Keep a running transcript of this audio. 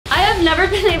I've never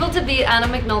been able to beat Anna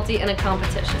McNulty in a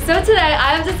competition. So today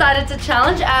I have decided to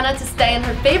challenge Anna to stay in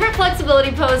her favorite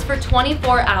flexibility pose for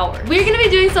 24 hours. We're gonna be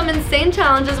doing some insane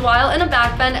challenges while in a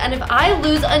back bend, and if I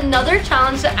lose another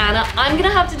challenge to Anna, I'm gonna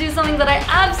have to do something that I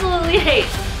absolutely hate.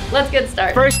 Let's get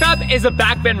started. First up is a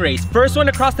back bend race. First one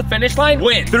across the finish line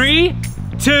wins. 3,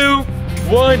 2,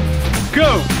 1,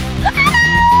 go.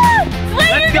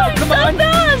 Let's go, come on.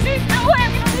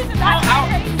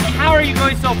 How are you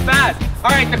going so fast? All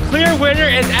right, the clear winner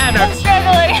is Anna. I'm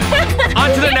struggling.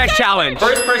 On to the next challenge.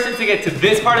 First person to get to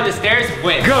this part of the stairs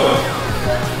wins. Go.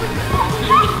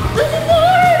 This is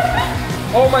hard.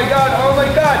 Oh my God, oh my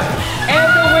God.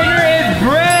 And the winner is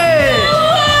Britt.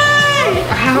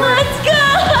 Let's go.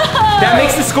 That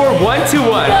makes the score 1-1.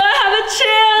 I have a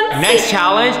chance. Next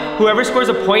challenge, whoever scores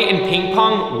a point in ping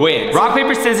pong wins. Rock,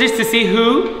 paper, scissors to see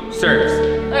who serves.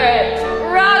 All right,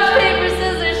 rock, paper,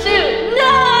 scissors, shoot.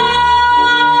 No!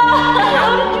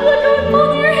 How did you let go with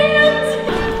both your hands?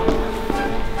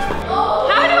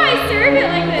 How do I serve it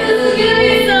like this? This is gonna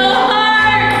be so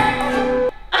hard.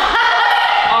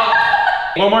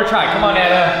 One more try, come on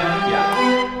Anna. Yeah.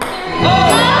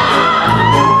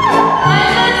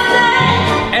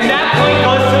 And that point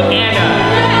goes to Anna.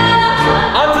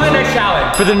 On to the next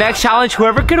challenge. For the next challenge,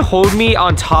 whoever could hold me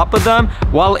on top of them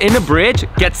while in a bridge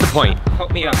gets the point.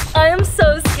 Help me up. I am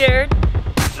so scared.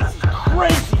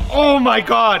 Crazy. Oh my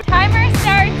God. Timer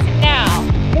starts now.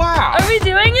 Wow. Are we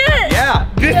doing it? Yeah.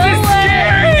 This No is way.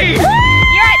 scary.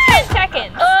 You're at 10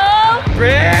 seconds. Oh.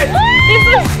 Britt. This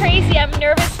looks crazy. I'm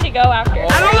nervous to go after.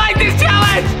 I don't like this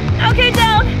challenge. Okay,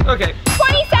 down. Okay.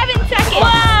 27 seconds.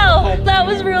 Wow, that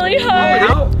was really hard.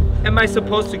 How am I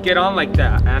supposed to get on like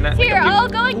that, Anna? Here, I'll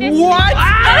go like this. What?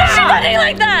 How is she running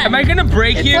like that? Am I gonna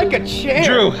break you? It's like a chair.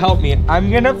 Drew, help me. I'm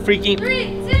gonna freaking. 3,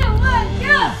 2, 1,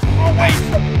 go. Oh, wait.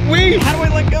 Wait. How do I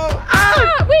let go?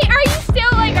 Wait, are you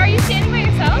still like, are you standing by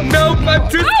yourself? Nope, I'm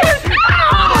too scared.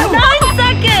 Oh, 9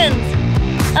 seconds.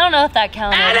 I don't know if that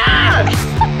counted. Anna!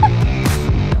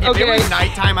 If it was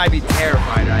nighttime, I'd be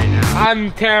terrified right now.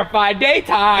 I'm terrified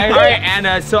daytime. All right,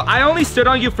 Anna, so I only stood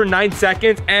on you for 9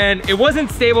 seconds and it wasn't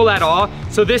stable at all.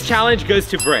 So this challenge goes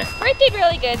to Britt. Britt did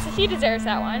really good, so she deserves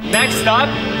that one. Next up,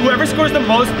 whoever scores the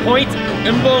most points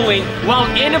in bowling while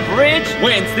in a bridge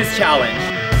wins this challenge.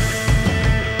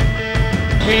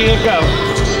 Here you go.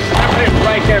 I put it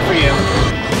right there for you.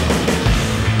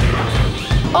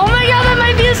 Oh my God, that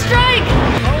might be a strike.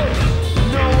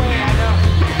 No way, Anna.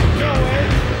 No way.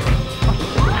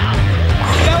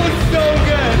 That was so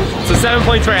good. So 7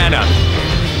 points for Anna.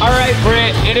 All right,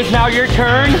 Britt, it is now your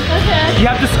turn. Okay. You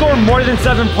have to score more than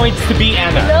 7 points to beat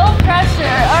Anna. No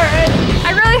pressure. All right.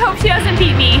 I really hope she doesn't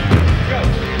beat me.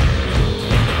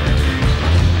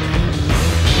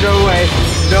 No way.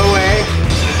 No way.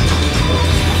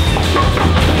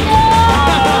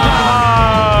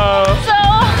 So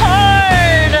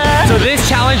hard. So this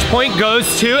challenge point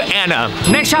goes to Anna.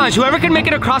 Next challenge, whoever can make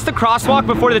it across the crosswalk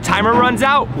before the timer runs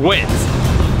out wins.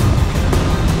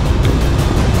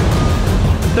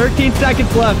 13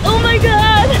 seconds left. Oh my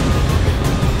God.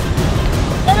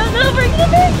 I don't know if we're gonna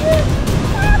make it.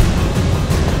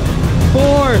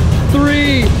 4,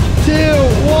 3, 2,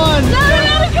 1. No,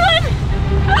 come on.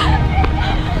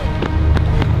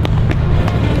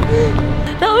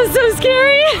 That was so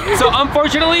scary. So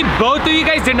unfortunately, both of you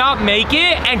guys did not make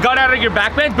it and got out of your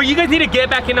back bend, but you guys need to get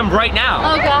back in them right now.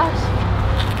 Oh gosh.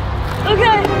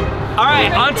 Okay. All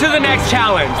right, on to the next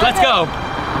challenge. Let's go.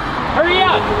 Hurry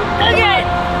up. Okay.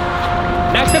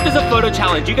 Next up is a photo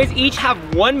challenge. You guys each have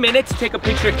 1 minute to take a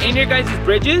picture in your guys'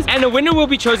 bridges, and the winner will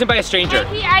be chosen by a stranger.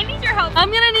 Hey, I need your help. I'm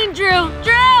gonna need Drew.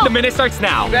 The minute starts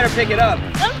now. You better pick it up.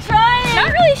 I'm trying.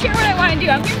 Not really sure what I want to do.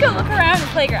 I'm gonna go look around the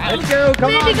playground. Let's go.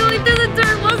 Come Maybe on. going through the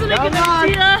dirt wasn't a good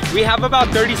idea. We have about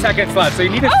 30 seconds left, so you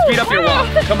need to speed up your walk.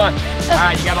 Come on. All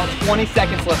right, you got about 20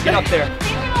 seconds left. Get up there. I'm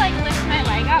gonna like lift my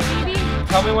leg up, maybe.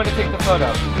 Tell me when to take the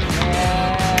photo.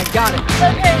 Got it.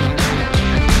 Okay.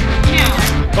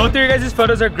 Now. Both of your guys'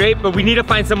 photos are great, but we need to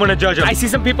find someone to judge them. I see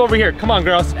some people over here. Come on,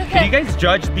 girls. Okay. Can you guys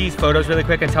judge these photos really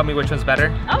quick and tell me which one's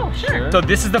better? Oh, sure. So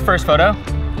this is the first photo,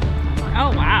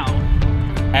 Oh, wow.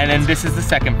 and then this is the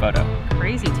second photo.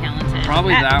 Crazy talented.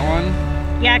 Probably that one.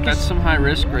 Yeah, That's because some high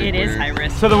risk right it there. is high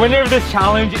risk. So the winner of this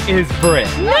challenge is Britt.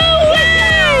 No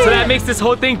way! So that makes this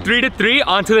whole thing 3-3.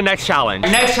 On to the next challenge.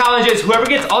 Next challenge is whoever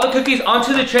gets all the cookies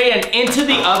onto the tray and into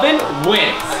the oven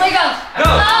wins. Oh my gosh. Go.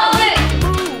 Oh, wait.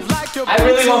 I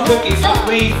really want cookies, so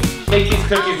please make these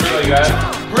cookies really good.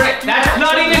 Britt, that's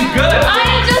not even good. I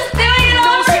am just doing it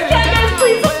all over again, guys.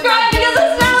 Please subscribe because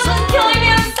this challenge is killing me.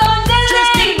 I'm so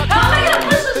dizzy. How am I gonna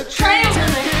push this tray over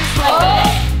there?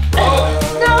 Oh.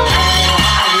 No.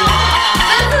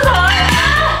 This is hard.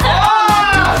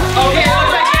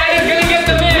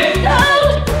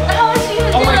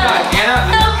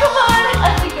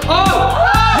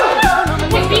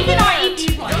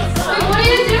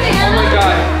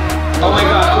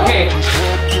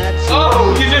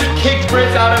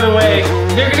 Britt's out of the way.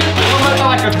 They're gonna come up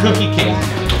like a cookie cake.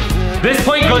 This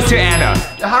point goes to Anna.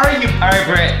 How are you? All right,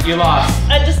 Britt, you lost.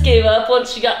 I just gave up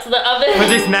once she got to the oven. For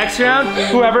this next round,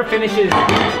 whoever finishes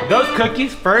those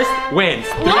cookies first wins.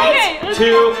 3,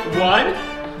 2, 1,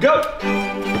 go.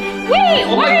 Wait,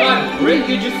 Oh my God, Britt,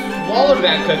 you just swallowed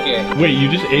that cookie. Wait, you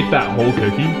just ate that whole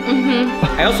cookie?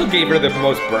 I also gave her the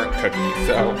most burnt cookie,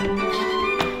 so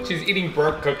she's eating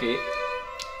burnt cookie.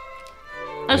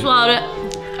 I swallowed it.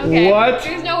 Okay. What?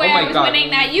 There's no way Oh my I was God. winning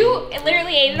that. You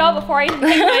literally ate it all before I even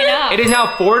picked mine up. It is now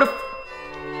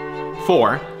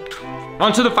 4-4.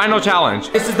 On to the final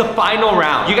challenge. This is the final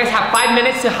round. You guys have 5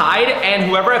 minutes to hide, and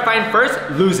whoever I find first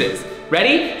loses.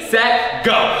 Ready, set,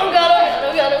 go. Oh God.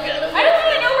 I don't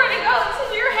even know where to go. This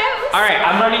is your house. All right,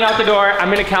 I'm running out the door. I'm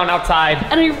gonna count outside.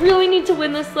 And I really need to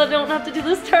win this so I don't have to do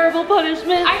this terrible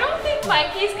punishment. I don't think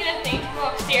Mikey's gonna think to go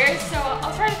upstairs, so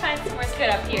I'll try to find somewhere good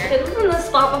up here. It was in this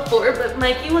spot before, but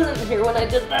Mikey wasn't here when I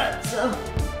did that, so.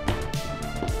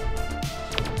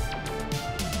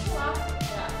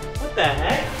 What the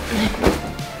heck?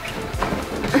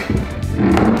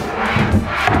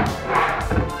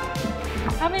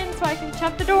 Come in so I can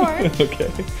shut the door.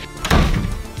 Okay.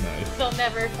 Nice. They'll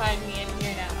never find me in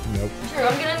here now. Nope. Drew,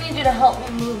 I'm gonna need you to help me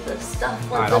move this stuff.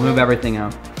 All right, I'll move everything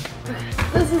out.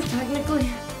 This is technically,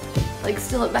 like,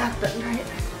 still at backbend, right?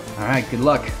 All right, good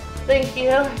luck. Thank you.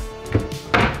 I'm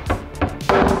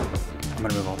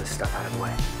gonna move all this stuff out of the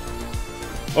way.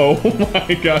 Oh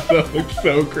my God, that looks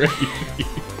so crazy.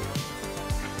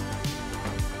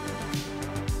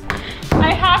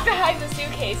 I have to hide the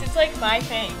suitcase. It's like my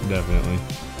thing. Definitely.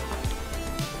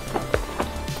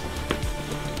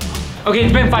 Okay,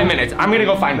 it's been 5 minutes. I'm gonna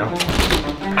go find them.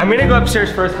 I'm gonna go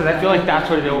upstairs first because I feel like that's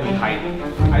where they will be hiding.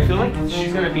 I feel like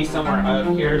she's gonna be somewhere up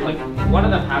here. Like, one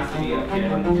of them has to be up here.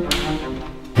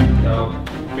 So,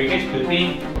 are you guys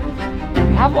pooping?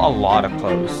 We have a lot of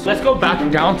clothes. Let's go back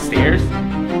downstairs.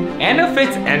 Anna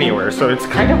fits anywhere, so it's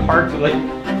kind of hard to like.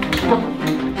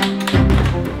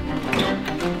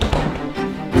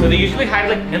 So they usually hide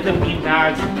like in the bean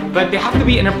bags, but they have to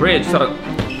be in a bridge, so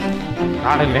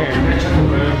not in there. I'm gonna check the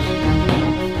rooms.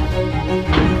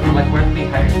 Like, where do they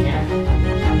hide in here?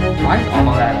 Why is all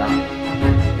of that up?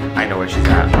 I know where she's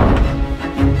at.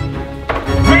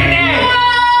 Brittany!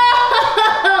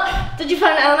 Did you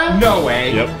find Anna? No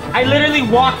way. Yep. I literally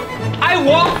walked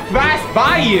fast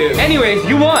by you. Anyways,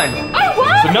 you won. I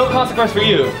won! So no consequence for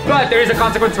you. But there is a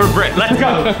consequence for Britt. Let's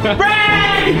go.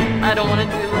 Britt! I don't want to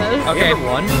do this. Okay.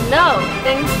 No,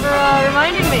 thanks for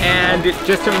reminding me. And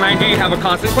just to remind you, you have a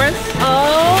consequence.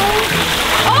 Oh,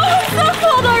 it's so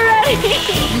cold already.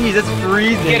 Jeez, it's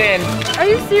freezing. Get in. Are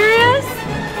you serious?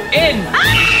 In.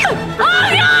 Ah! Oh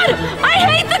God! I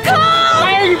hate the cold!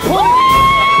 Why are you pulling? Oh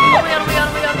my God, oh my God,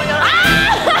 oh my God, oh my God. Ah!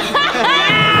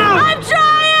 I'm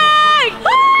trying!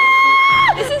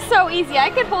 Ah! This is so easy. I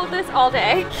could hold this all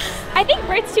day. I think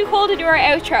Britt's too cold to do our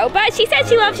outro, but she said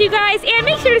she loves you guys, and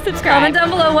make sure to subscribe. Comment down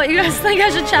below what you guys think I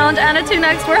should challenge Anna to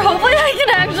next, where hopefully I can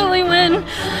actually win.